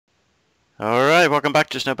Alright, welcome back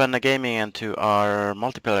to Panda Gaming and to our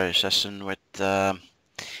multiplayer session with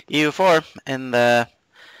EU4 in the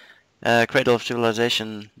Cradle of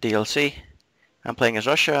Civilization DLC. I'm playing as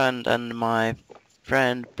Russia and my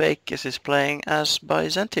friend Bakis is playing as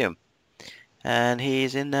Byzantium. And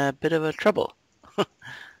he's in a bit of a trouble.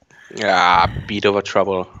 Bit of a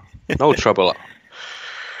trouble. No trouble.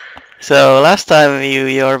 So last time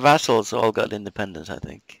your vassals all got independence, I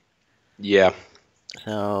think. Yeah.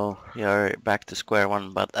 So you're back to square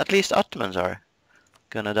one, but at least Ottomans are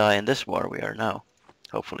gonna die in this war we are now,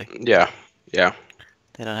 hopefully. Yeah. They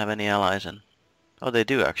don't have any allies and oh, they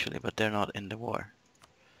do actually, but they're not in the war.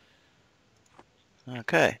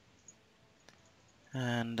 Okay.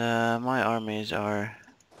 And my armies are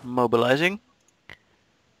mobilizing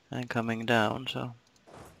and coming down, so...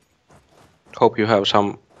 Hope you have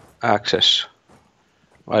some access.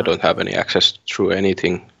 I don't have any access through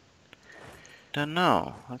anything. Don't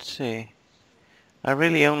know. Let's see. I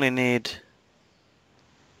really only need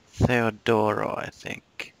Theodoro, I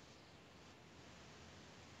think.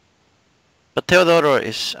 But Theodoro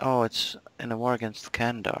is... Oh, it's in a war against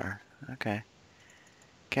Kandar. Okay.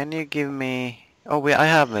 Can you give me... Oh, I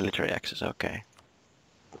have military access, okay.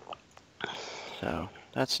 So,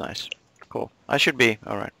 that's nice. Cool. I should be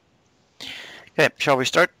alright. Okay, shall we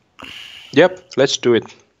start? Yep, let's do it.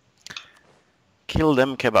 Kill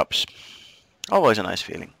them kebabs. Always a nice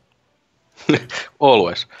feeling.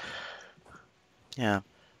 Always. Yeah.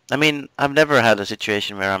 I mean, I've never had a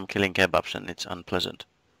situation where I'm killing kebabs and it's unpleasant.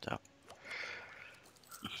 So.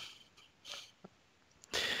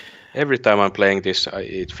 Every time I'm playing this,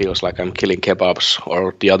 it feels like I'm killing kebabs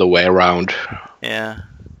or the other way around. Yeah.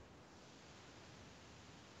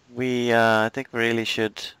 I think we really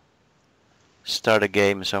should start a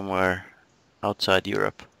game somewhere outside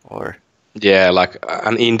Europe or... Yeah, like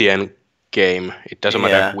an Indian game. It doesn't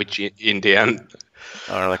matter which Indian.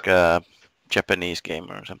 Or like a Japanese game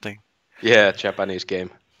or something. Yeah, Japanese game.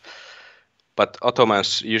 But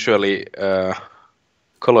Ottomans usually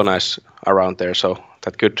colonize around there, so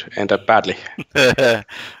that could end up badly.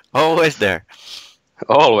 Always there.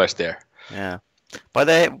 Always there. Yeah. By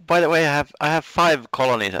the way, I have 5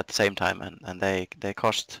 colonies at the same time, and they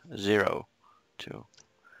cost 0 to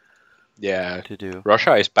do.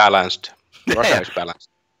 Russia is balanced. Russia is balanced.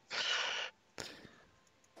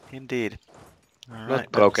 Indeed. All right,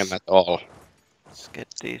 not broken at all. Let's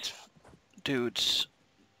get these dudes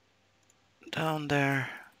down there.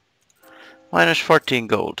 Minus 14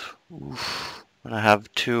 gold. Oof. And I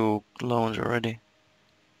have 2 loans already.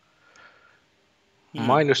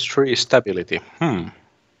 Minus 3 stability.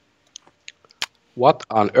 What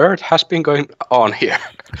on earth has been going on here?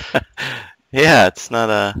 Yeah, it's not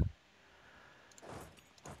a...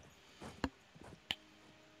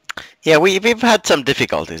 Yeah, we've had some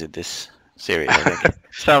difficulties in this series, I think.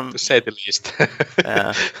 To say the least.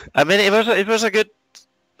 I mean, it was a good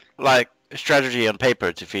like strategy on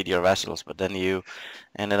paper to feed your vassals, but then you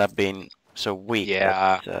ended up being so weak.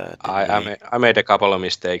 Yeah, that, I made a couple of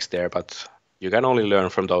mistakes there, but you can only learn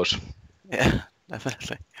from those. Yeah,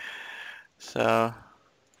 definitely. So.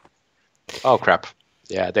 Oh crap!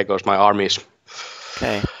 Yeah, there goes my armies.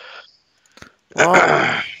 Okay. Well,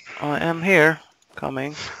 I am here,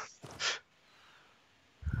 coming.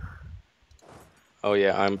 Oh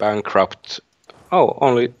yeah, I'm bankrupt. Oh,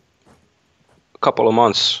 only a couple of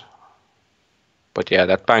months. But yeah,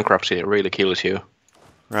 that bankruptcy really kills you.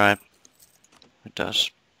 Right. It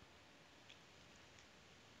does.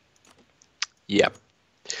 Yep.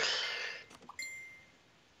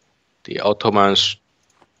 The Ottomans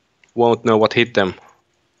won't know what hit them.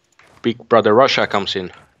 Big brother Russia comes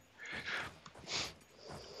in.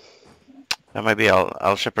 Maybe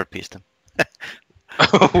I'll shepherd piece them.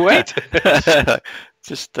 Wait.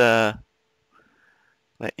 Just let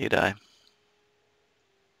you die.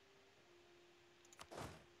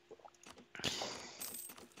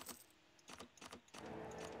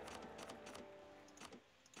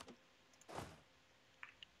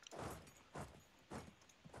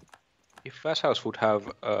 If vassals would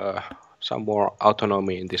have some more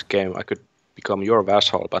autonomy in this game, I could become your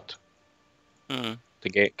vassal, but the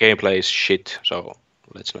gameplay is shit, so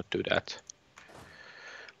let's not do that.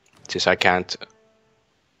 Since I can't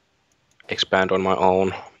expand on my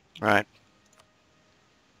own. Right.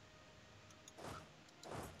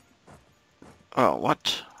 Oh,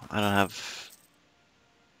 what? I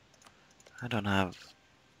don't have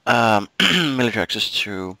military access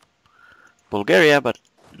to Bulgaria, but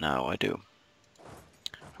now I do.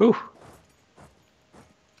 Whew.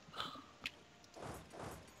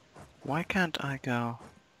 Why can't I go?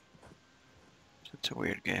 It's a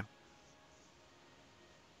weird game.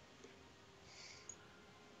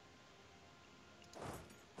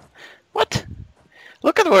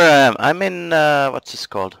 at where I am. I'm in, what's this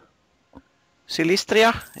called?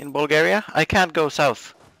 Silistria in Bulgaria. I can't go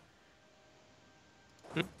south.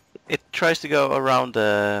 It tries to go around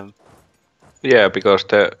the... Yeah, because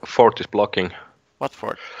the fort is blocking. What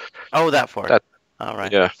fort? Oh, that fort. That. All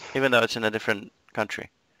right. Yeah. Even though it's in a different country.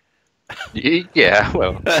 Yeah,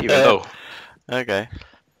 well, even though. Okay.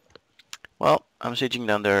 Well, I'm sieging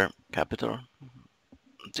down their capital.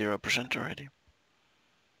 0% already.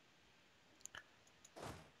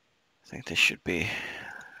 I think this should be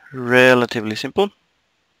relatively simple.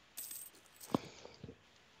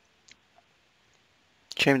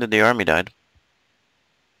 Shame that the army died.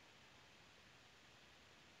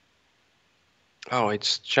 Oh,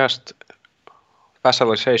 it's just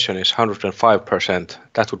vassalization is 105%.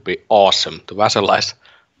 That would be awesome to vassalize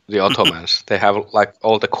the Ottomans. They have like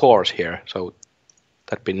all the cores here, so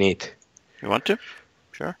that'd be neat. You want to?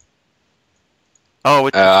 Sure. Oh,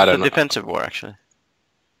 it's I a don't know. defensive war, actually.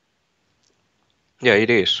 Yeah, it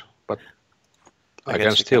is, but I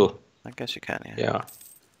can still. I guess you can, yeah.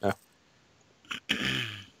 Yeah.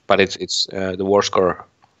 But it's the war score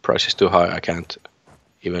price is too high. I can't,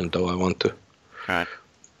 even though I want to. Right.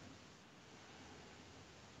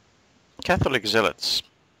 Catholic zealots.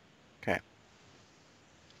 Okay.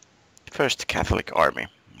 First Catholic army.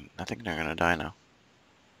 I think they're gonna die now.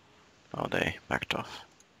 Oh, they backed off.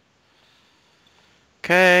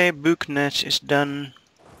 Okay, Buknes is done.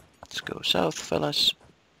 Let's go south, fellas.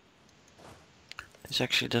 This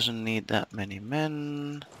actually doesn't need that many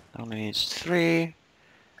men. Only needs 3.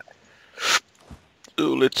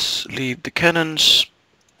 So let's leave the cannons.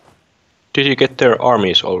 Did you get their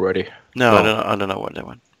armies already? No, I don't know where they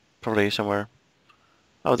went. Probably somewhere.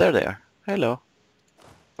 Oh, there they are. Hello.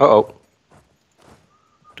 Uh-oh.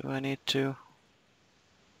 Do I need to?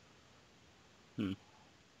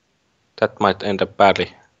 That might end up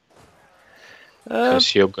badly.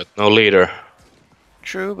 Because you've got no leader.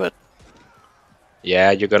 True, but...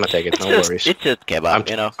 Yeah, you're gonna take it, no worries. It's just kebab,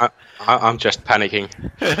 you know. I'm just panicking.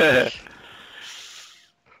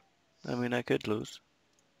 I mean, I could lose.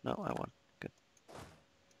 No, I won. Good.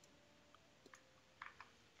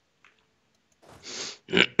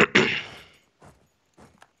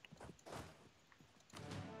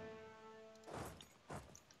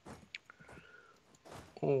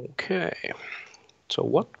 Okay. So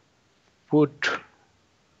what would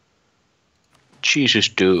Jesus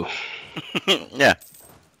do? Yeah.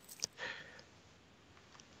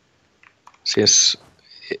 Since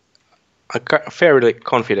I'm fairly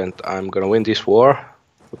confident I'm gonna win this war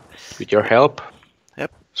with your help.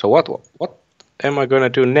 Yep. So what am I gonna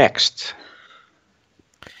do next?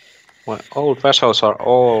 My old vassals are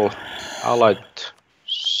all allied,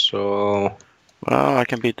 so... Well, I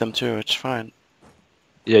can beat them too, it's fine.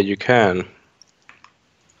 Yeah, you can.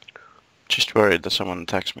 Just worried that someone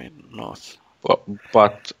attacks me north. Well,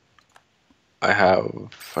 but I have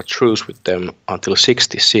a truce with them until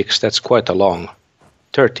 66. That's quite a long.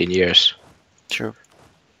 13 years. True.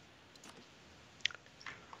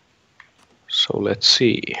 So let's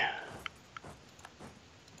see.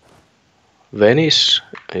 Venice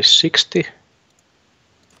is 60.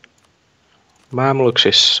 Mamluks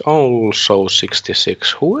is also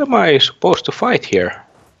 66. Who am I supposed to fight here?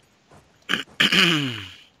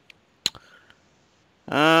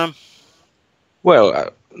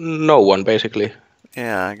 Well, no one basically.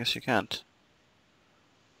 Yeah, I guess you can't.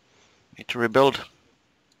 Need to rebuild.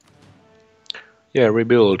 Yeah,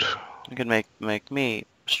 rebuild. You can make me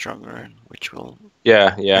stronger, which will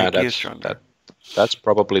make you stronger. That's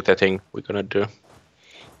probably the thing we're gonna do.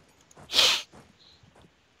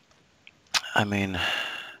 I mean,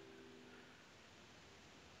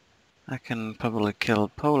 I can probably kill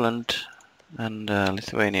Poland and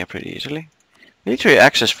Lithuania pretty easily. Military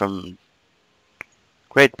access from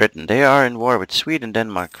Great Britain. They are in war with Sweden,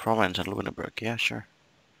 Denmark, France, and Luneburg. Yeah, sure.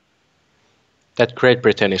 That Great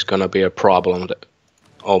Britain is gonna be a problem.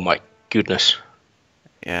 Oh my goodness.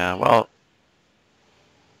 Yeah, well,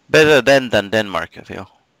 better than Denmark, I feel.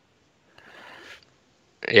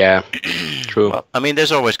 Yeah, true. Well, I mean,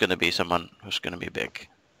 there's always going to be someone who's going to be big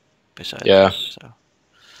besides us, so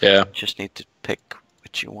yeah. Just need to pick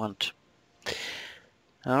what you want.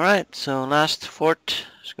 Alright, so last fort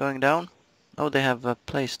is going down. Oh, they have a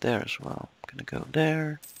place there as well. I'm going to go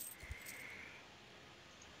there.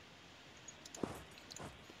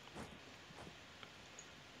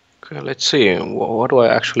 Okay, let's see. What do I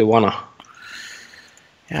actually wanna?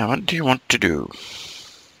 Yeah, what do you want to do?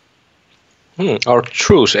 Our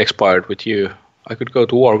truce expired with you. I could go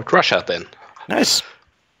to war with Russia then. Nice.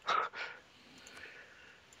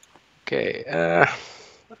 Okay.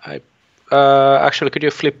 Actually, could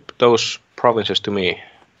you flip those provinces to me?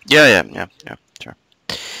 Yeah, sure.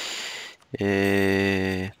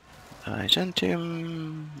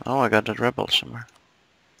 Byzantium. Oh, I got a rebel somewhere.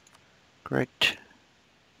 Great.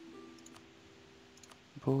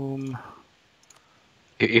 Boom.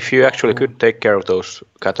 If you actually could take care of those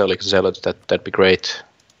Catholic zealots, that'd be great.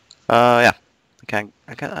 Yeah. I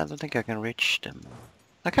don't think I can reach them.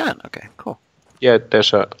 I can. Okay, cool. Yeah,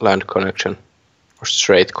 there's a land connection or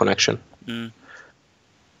straight connection. Mm.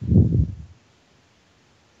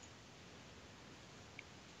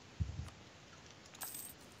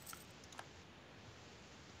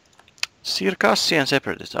 Circassian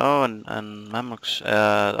separatists. Oh, and Mamluks,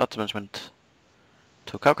 Ottomans went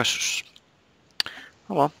to Caucasus.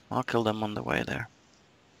 Oh well, I'll kill them on the way there.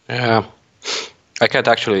 Yeah, I can't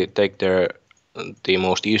actually take the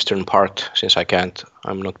most eastern part since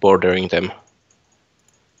I'm not bordering them.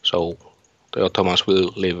 So the Ottomans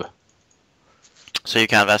will live. So you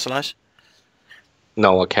can't vassalize?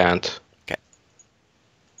 No, I can't. Okay.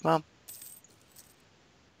 Well,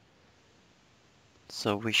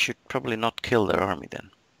 so we should probably not kill their army then.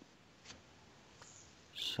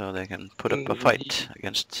 So they can put up a fight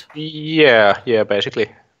against... Yeah, basically.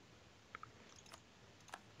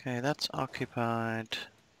 Okay, that's occupied.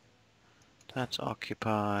 That's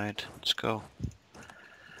occupied. Let's go.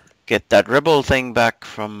 Get that rebel thing back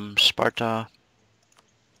from Sparta.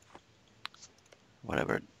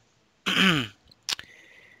 Whatever.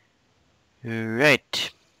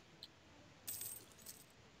 Right.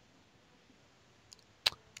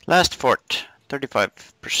 Last fort,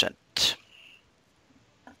 35%.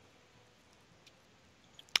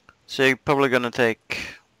 So you're probably gonna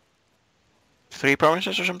take 3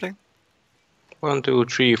 provinces or something? 1, 2,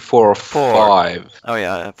 3, 4, 5. Oh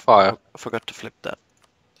yeah, I forgot to flip that.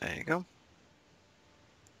 There you go.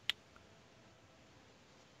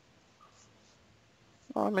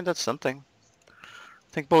 Oh, I mean, that's something.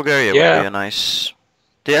 I think Bulgaria would be a nice...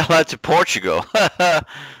 The allied to Portugal.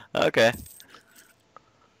 Okay.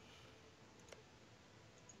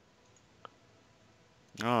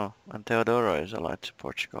 Oh, and Teodoro is allied to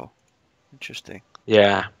Portugal. Interesting.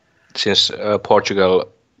 Yeah, since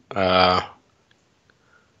Portugal were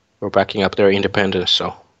backing up their independence,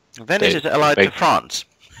 so... Venice is allied to France.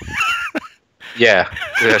 Yeah,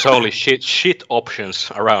 there's only shit options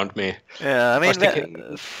around me. Yeah, I mean,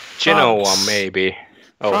 Genoa maybe.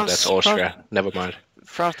 Oh, France, that's Austria. Never mind.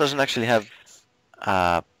 France doesn't actually have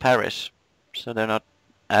Paris, so they're not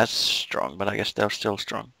as strong, but I guess they're still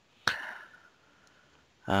strong.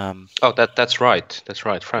 Oh, that's right. That's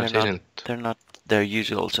right. France isn't. They're not their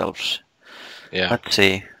usual selves. Yeah. Let's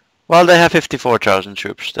see. Well, they have 54,000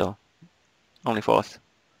 troops still. Only 4th.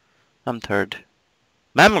 I'm 3rd.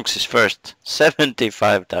 Mamluks is 1st.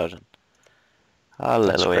 75,000.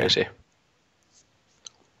 Hallelujah. That's crazy.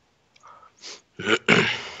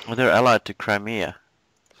 Well, they're allied to Crimea.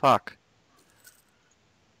 Fuck.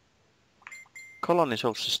 Colony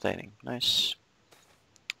self-sustaining. Nice.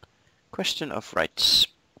 Question of rights.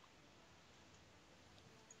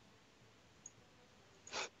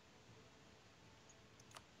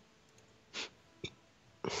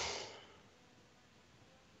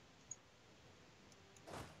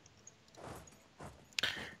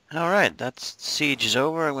 Alright, that siege is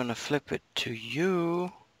over. I'm gonna flip it to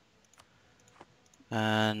you.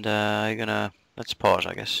 And you're gonna... Let's pause,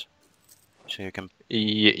 I guess. So you can...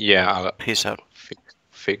 Yeah, I'll peace out.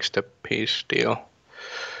 Fix the peace deal.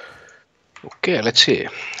 Okay, let's see.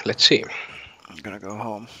 I'm gonna go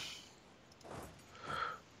home.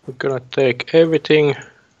 We're gonna take everything.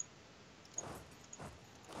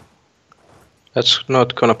 That's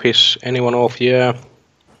not gonna piss anyone off, yeah.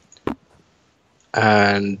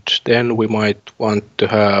 And then we might want to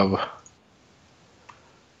have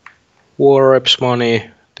war reps money,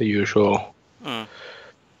 the usual.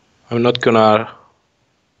 I'm not gonna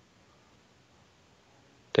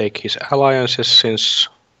take his alliances since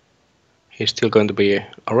he's still going to be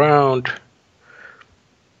around.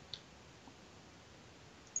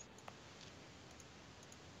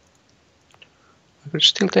 I could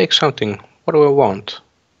still take something. What do I want?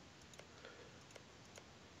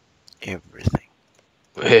 Everything.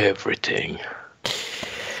 Everything.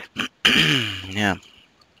 Yeah.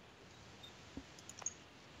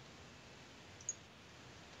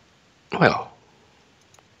 Well,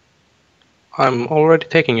 I'm already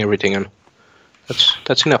taking everything, and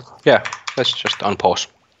that's enough. Yeah, let's just unpause.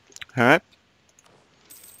 All right.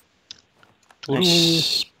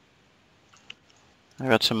 Nice. I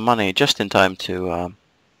got some money just in time to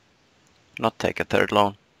not take a 3rd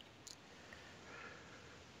loan.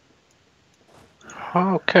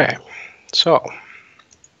 Okay, so.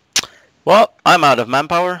 Well, I'm out of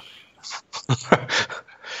manpower.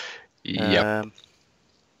 Yep.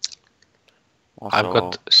 Also, I've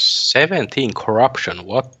got 17 corruption.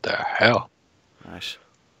 What the hell? Nice.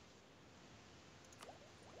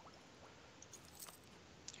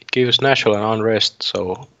 It gives national unrest,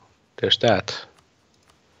 so there's that.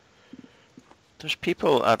 There's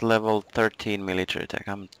people at level 13 military tech.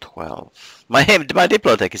 I'm 12. My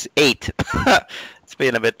diplotech is 8. It's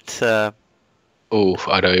been a bit... Oof,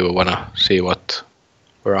 I don't even wanna see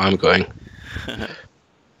where I'm going.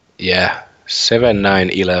 Yeah, 7, 9,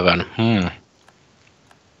 11.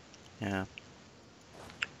 Yeah.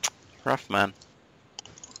 Rough, man.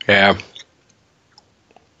 Yeah.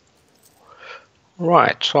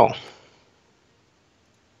 Right, so.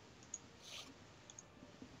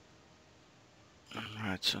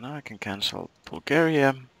 Right, so now I can cancel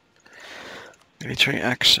Bulgaria. Military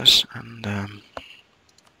access and...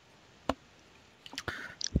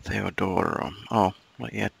 Theodoro. Oh,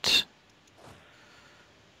 not yet.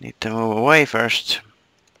 Need to move away first.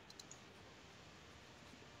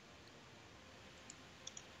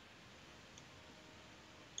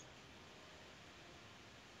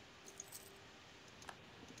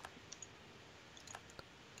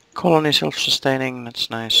 Colony self-sustaining, that's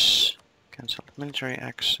nice. Cancel military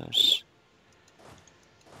access.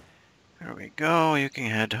 There we go, you can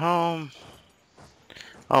head home.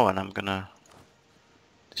 Oh, and I'm gonna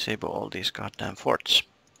disable all these goddamn forts.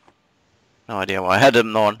 No idea why I had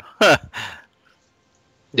them on.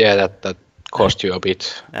 Yeah, that cost you a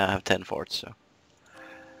bit. Yeah, I have 10 forts, so.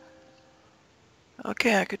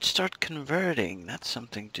 Okay, I could start converting. That's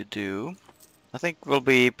something to do. I think we'll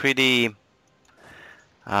be pretty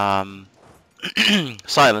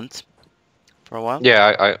silent for a while.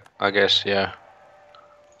 Yeah, I guess, yeah.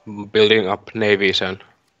 Building up navies and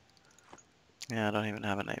Yeah, I don't even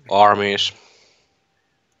have a navy. armies.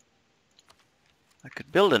 I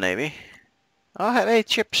could build a navy. Oh, I have 8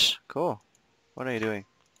 ships. Cool. What are you doing?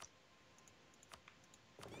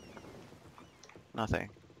 Nothing.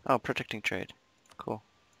 Oh, protecting trade. Cool.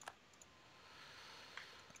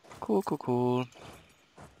 Cool, cool, cool.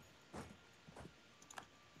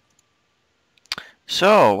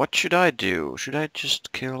 So, what should I do? Should I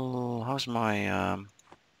just kill... How's my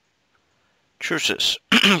truces?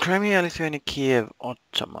 Crimea, Lithuania, Kiev,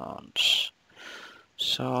 Ottomans.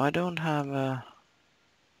 So I don't have a...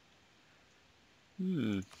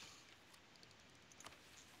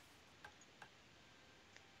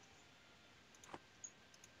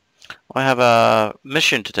 I have a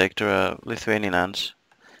mission to take to Lithuanian lands.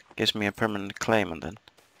 Gives me a permanent claim and then...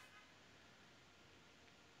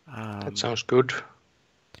 That sounds good.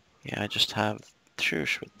 Yeah, I just have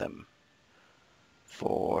truce with them.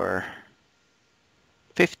 For...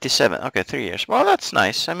 57. Okay, 3 years. Well, that's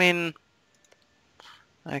nice. I mean...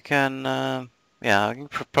 I can... yeah, I can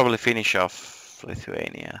probably finish off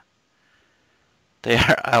Lithuania. They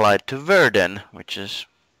are allied to Verden, which is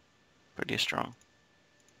pretty strong.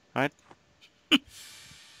 Right?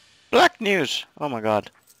 Black news! Oh my god.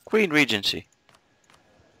 Queen Regency.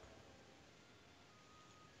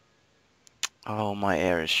 Oh, my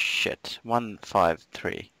air is shit.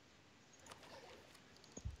 153.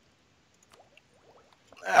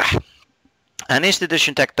 And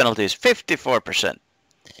institution tech penalty is 54%.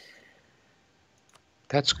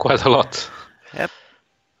 That's quite a lot. Yep.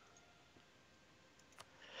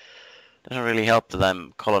 Doesn't really help that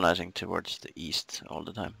I'm colonizing towards the east all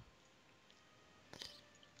the time.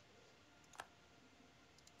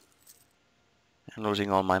 And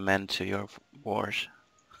losing all my men to your wars.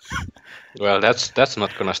 Well, that's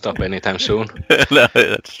not gonna stop anytime soon. No,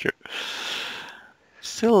 that's true.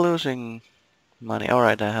 Still losing money.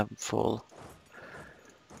 Alright, I have full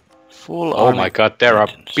Oh army my god, there are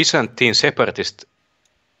maintenance. Byzantine separatist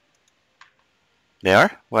They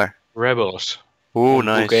are? Where? rebels. Ooh, in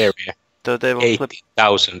nice. Bulgaria. So they will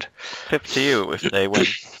 80,000. flip to you if they win,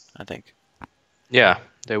 I think. Yeah,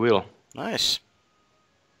 they will. Nice.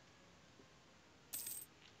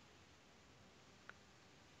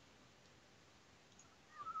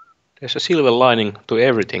 There's a silver lining to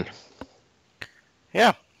everything.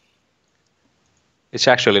 Yeah. It's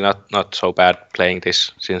actually not so bad playing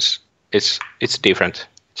this since it's different.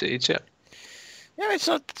 It's Yeah, it's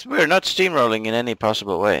not. We're not steamrolling in any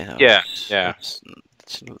possible way. No, yeah, It's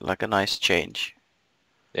like a nice change.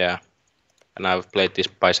 yeah. And I've played this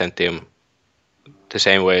Byzantium the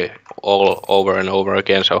same way all over and over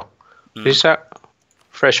again. So this is a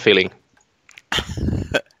fresh feeling.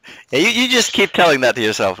 Yeah, you just keep telling that to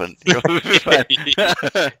yourself, and you'll be fine.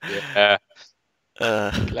 Yeah.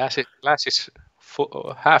 Uh, Glass is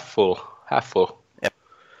full, half full. Yep.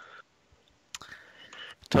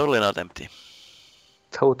 Totally not empty.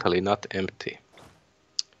 Totally not empty.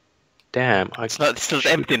 Damn, It's not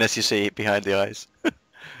emptiness you see behind the eyes.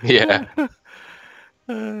 Yeah.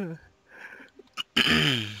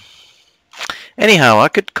 Anyhow, I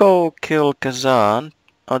could go kill Kazan.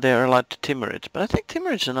 Oh, they're allied to Timurids, but I think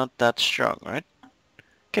Timurids are not that strong, right?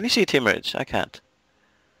 Can you see Timurids? I can't.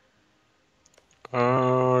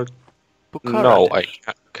 Bukhara No, I seems...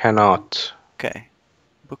 cannot. Okay.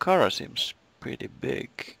 Bukhara seems pretty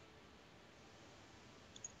big.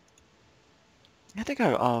 I think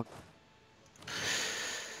I'll...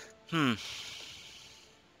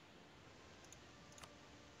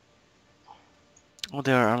 Oh,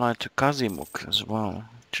 they are allied to Kazimuk as well.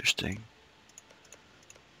 Interesting.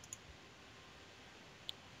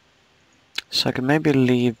 So I can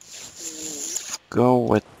maybe go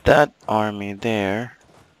with that army there.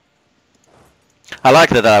 I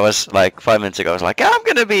like that I was like 5 minutes ago. I was like, I'm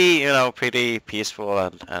gonna be, pretty peaceful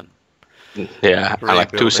and Yeah, and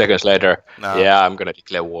like 2 rebuilding. seconds later, No, yeah, I'm gonna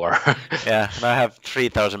declare war. yeah, and I have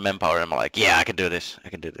 3,000 manpower. And I'm like, yeah, I can do this. I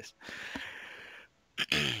can do this.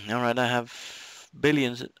 All right, I have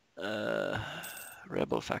billions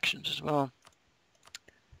rebel factions as well.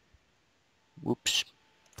 Whoops.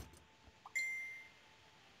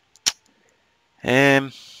 I'll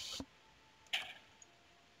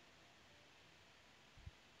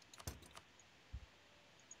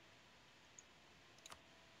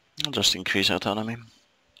just increase autonomy.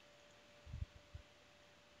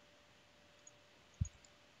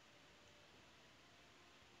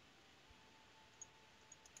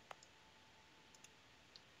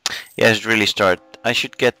 Yeah, I should really start. I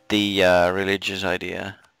should get the religious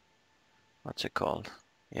idea. What's it called?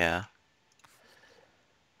 Yeah.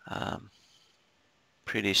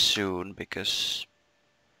 Pretty soon because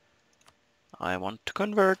I want to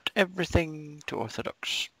convert everything to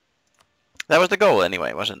Orthodox. That was the goal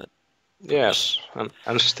anyway, wasn't it? Yes, and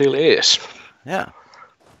still is. Yeah.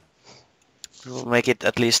 We'll make it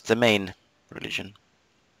at least the main religion.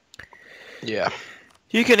 Yeah.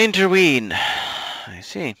 You can intervene. I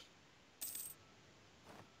see.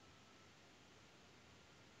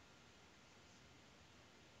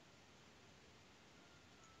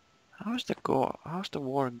 How's the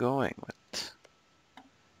war going with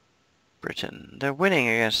Britain? They're winning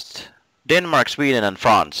against Denmark, Sweden, and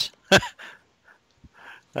France.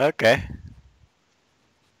 Okay.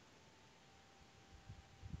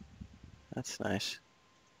 That's nice.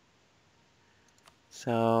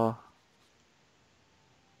 So...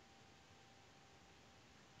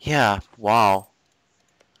 yeah, wow.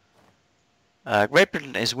 Great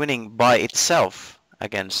Britain is winning by itself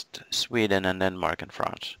against Sweden and Denmark and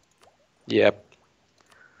France. Yep.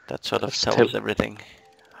 That sort of That's tells everything,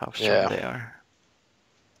 how strong Yeah. they are.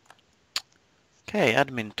 Okay,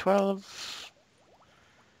 admin 12.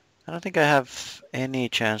 I don't think I have any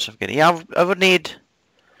chance of getting... yeah, I would need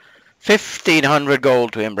 1,500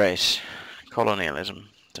 gold to embrace colonialism.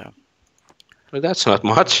 So Well, that's not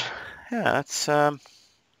much. yeah, that's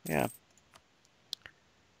yeah.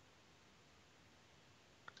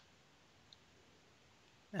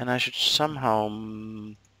 And I should somehow...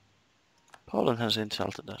 Poland has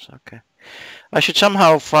insulted us. Okay, I should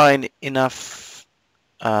somehow find enough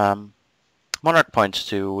monarch points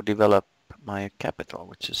to develop my capital,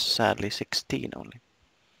 which is sadly 16 only.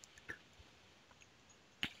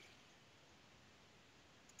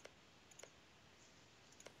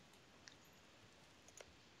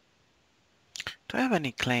 Do I have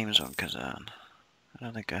any claims on Kazan? I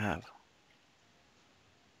don't think I have.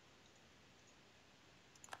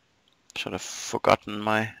 Sort of forgotten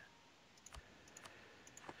my...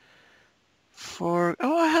 oh,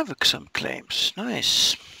 I have some claims.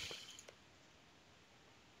 Nice.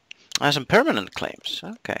 I have some permanent claims.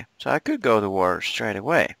 Okay, so I could go to war straight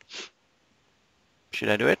away. Should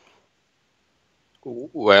I do it?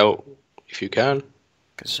 Well, if you can.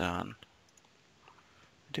 Kazan.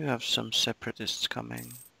 I do have some separatists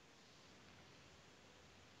coming.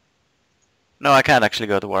 No, I can't actually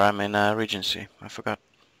go to war. I'm in Regency. I forgot.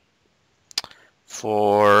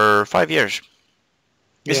 For 5 years.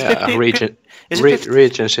 Is it 15? Is it 15?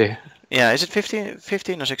 Regency. Yeah, is it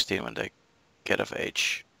 15 or 16 when they get of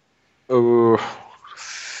age?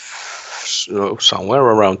 Somewhere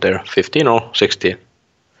around there, 15 or 16.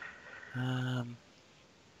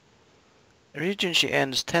 Regency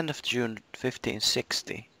ends 10th of June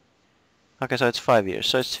 1560. Okay, so it's 5 years,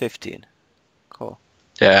 so it's 15. Cool.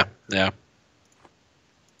 Yeah, yeah.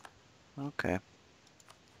 Okay.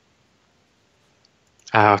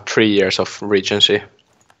 I have 3 years of Regency.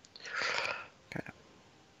 Okay.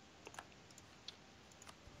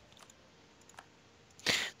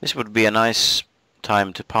 This would be a nice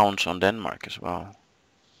time to pounce on Denmark as well,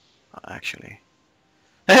 actually.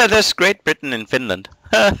 There's Great Britain in Finland.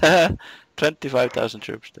 25,000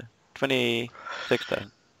 troops there.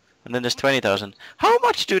 26,000. And then there's 20,000. How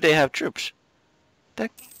much do they have troops?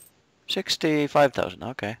 65,000,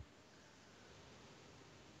 okay.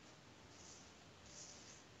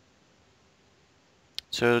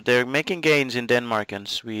 So they're making gains in Denmark and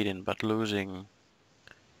Sweden, but losing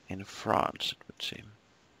in France, it would seem.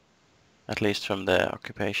 At least from the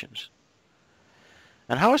occupations.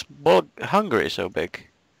 And how is Hungary so big?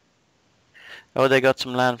 Oh, they got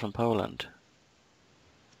some land from Poland.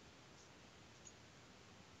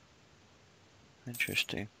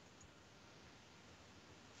 Interesting.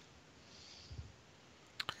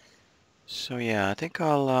 So yeah, I think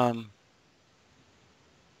I'll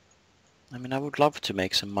I mean, I would love to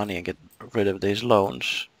make some money and get rid of these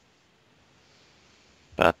loans.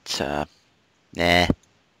 But nah.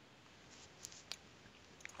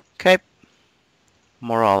 Okay.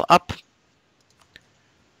 Morale up.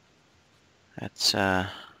 Let's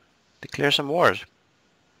declare some wars.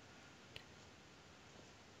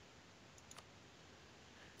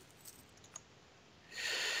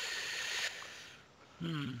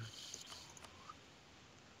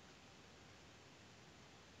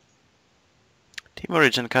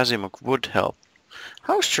 Timurids and Kazimuk would help.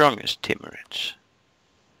 How strong is Timurids?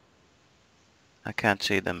 I can't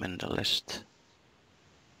see them in the list.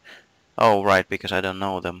 Oh, right, because I don't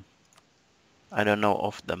know them. I don't know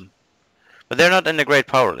of them. But they're not in the great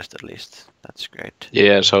power list, at least. That's great.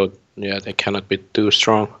 Yeah, so yeah, they cannot be too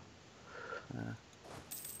strong.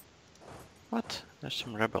 What? There's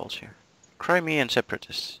some rebels here. Crimean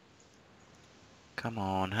separatists. Come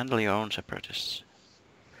on, handle your own separatists.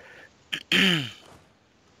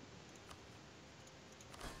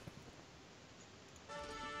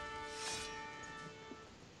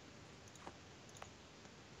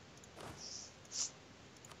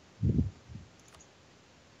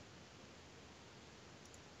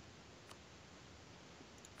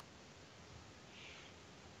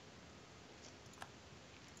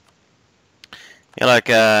 Yeah, like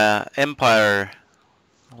Empire,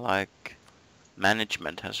 like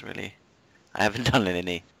management has really. I haven't done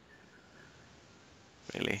any.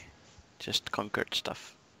 Really, just conquered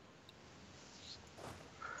stuff.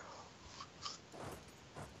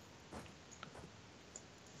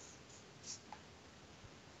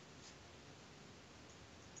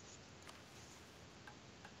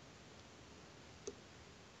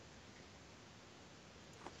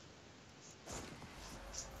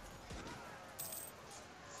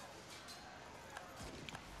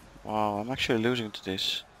 Wow, I'm actually losing to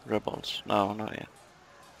these rebels. No, not yet.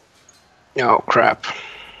 Oh crap.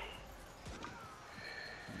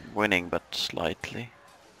 Winning, but slightly.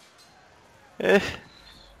 Eh.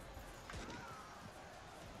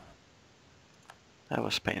 That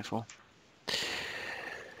was painful.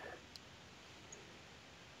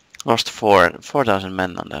 Lost 4,000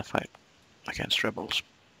 men on that fight against rebels.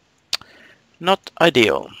 Not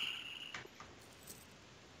ideal.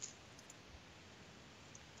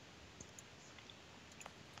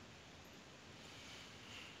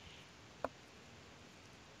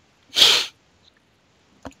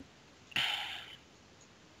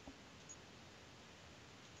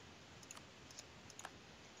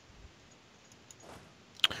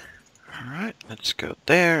 Alright, let's go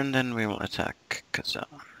there and then we will attack Kazan.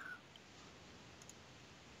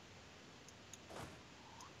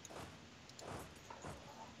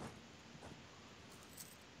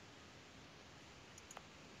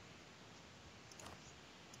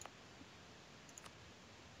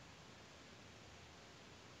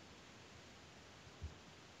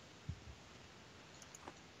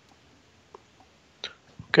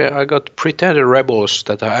 Okay, I got pretended rebels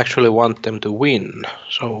that I actually want them to win,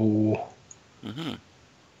 so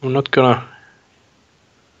I'm not gonna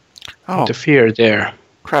interfere there.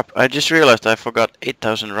 Crap, I just realized I forgot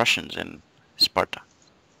 8,000 Russians in Sparta.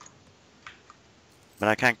 But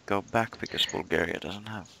I can't go back because Bulgaria doesn't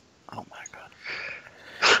have. Oh my god.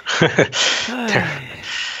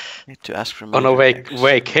 Need to ask for on a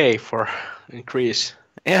vacay for increase.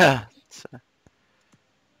 Yeah.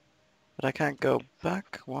 But I can't go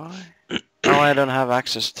back. Why? Oh, I don't have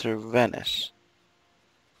access through Venice.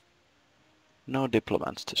 No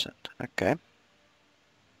diplomats to send. Okay.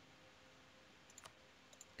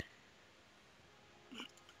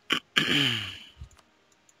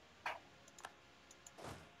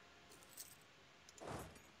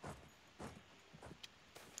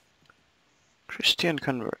 Christian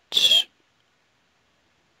converts.